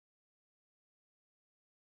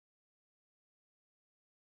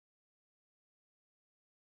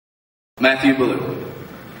Matthew Blue.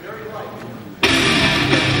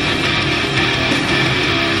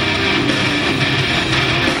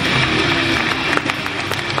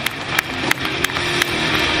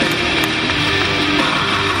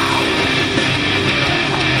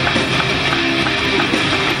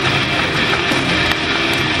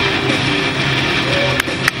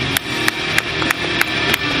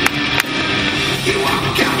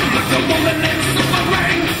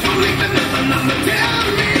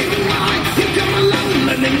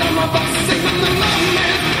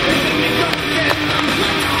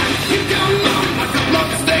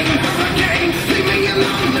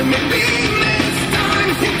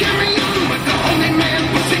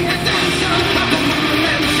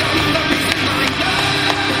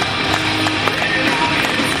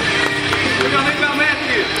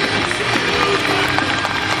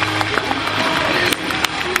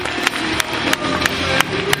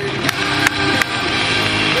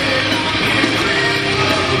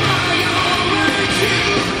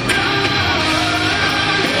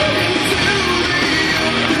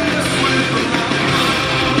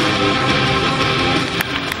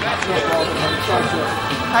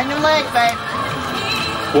 On your leg, babe.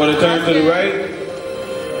 Want to turn to the right?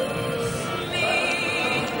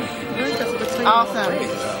 Awesome.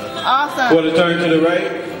 Awesome. Want to turn to the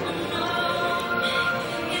right?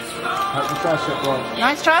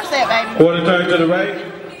 Nice tricep, baby. Want to turn to the right?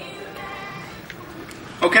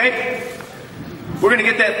 Okay, we're going to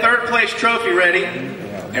get that third place trophy ready,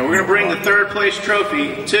 and we're going to bring the third place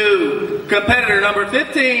trophy to competitor number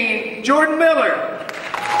 15, Jordan Miller.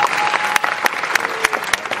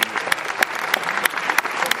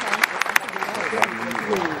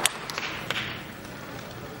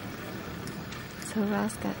 So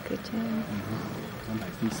Ross got good job.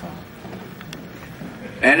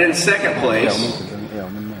 And in second place,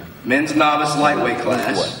 men's novice lightweight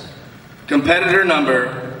class, competitor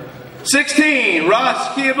number 16, Ross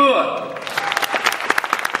Kiabua.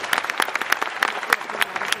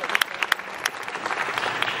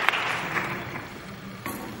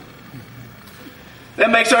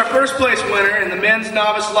 That makes our first place winner in the men's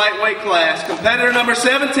novice lightweight class, competitor number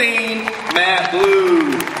 17, Matt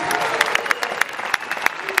Blue.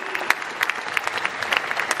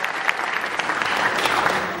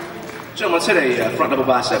 Gentlemen, let's hit a front double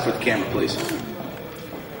bicep for the camera, please.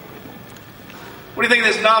 What do you think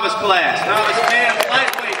of this novice class? Novice man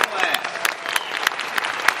lightweight class.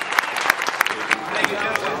 Thank you,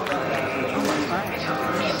 gentlemen.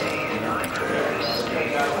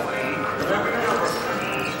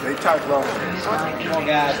 Stay tight, bro. Come on,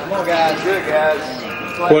 guys. Come on, guys. Good, guys.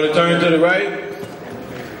 Want to turn to the right?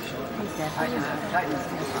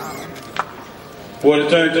 Want to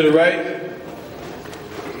turn to the right?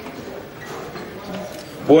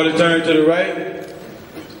 Want to turn to the right?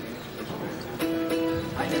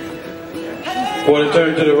 Want to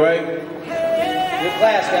turn to the right? Good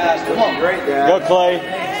class, guys. Come on. Great, guys. Go, Clay.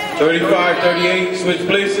 35, 38, switch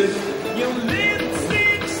places.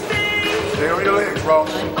 Stay on your legs, bro.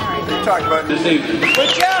 Keep tight, buddy. This evening. Good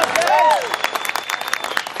job, guys.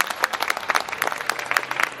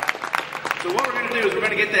 So what we're going to do is we're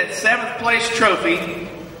going to get that 7th place trophy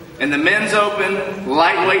in the men's open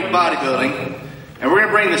lightweight bodybuilding. And we're going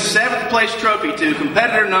to bring the 7th place trophy to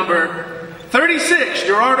competitor number 36,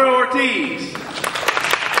 Gerardo Ortiz.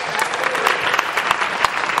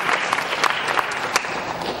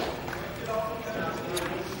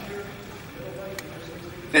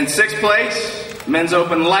 In 6th place, men's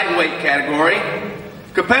open lightweight category,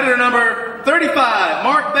 competitor number 35,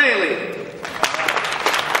 Mark Bailey.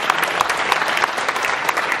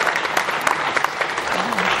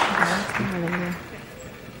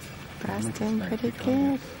 Pretty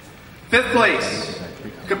good. 5th place,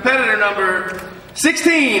 competitor number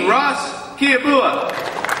 16, Ross Kiabua.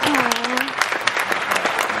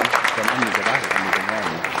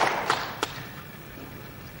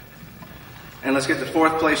 And let's get the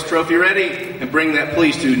 4th place trophy ready and bring that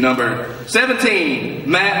please to number 17,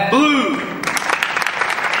 Matt Blue.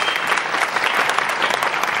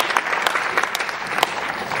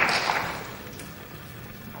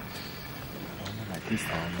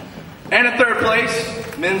 And in 3rd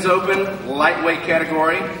place, men's open lightweight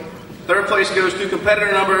category. 3rd place goes to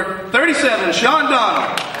competitor number 37, Sean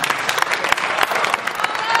Donald.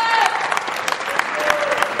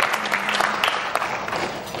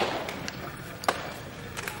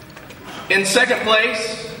 In 2nd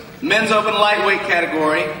place, men's open lightweight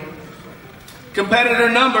category, competitor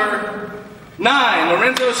number 9,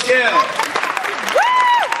 Lorenzo Scale.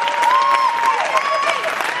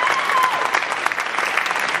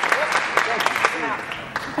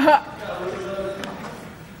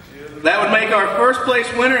 That make our first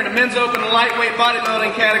place winner in the men's open lightweight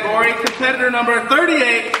bodybuilding category, competitor number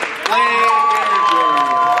 38, Clay Gallagher.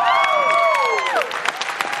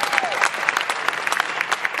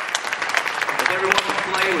 If everyone in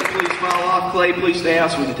Clay would please follow off. Clay, please stay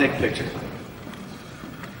out so we can take a picture.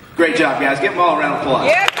 Great job, guys. Give them all a round of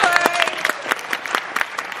applause.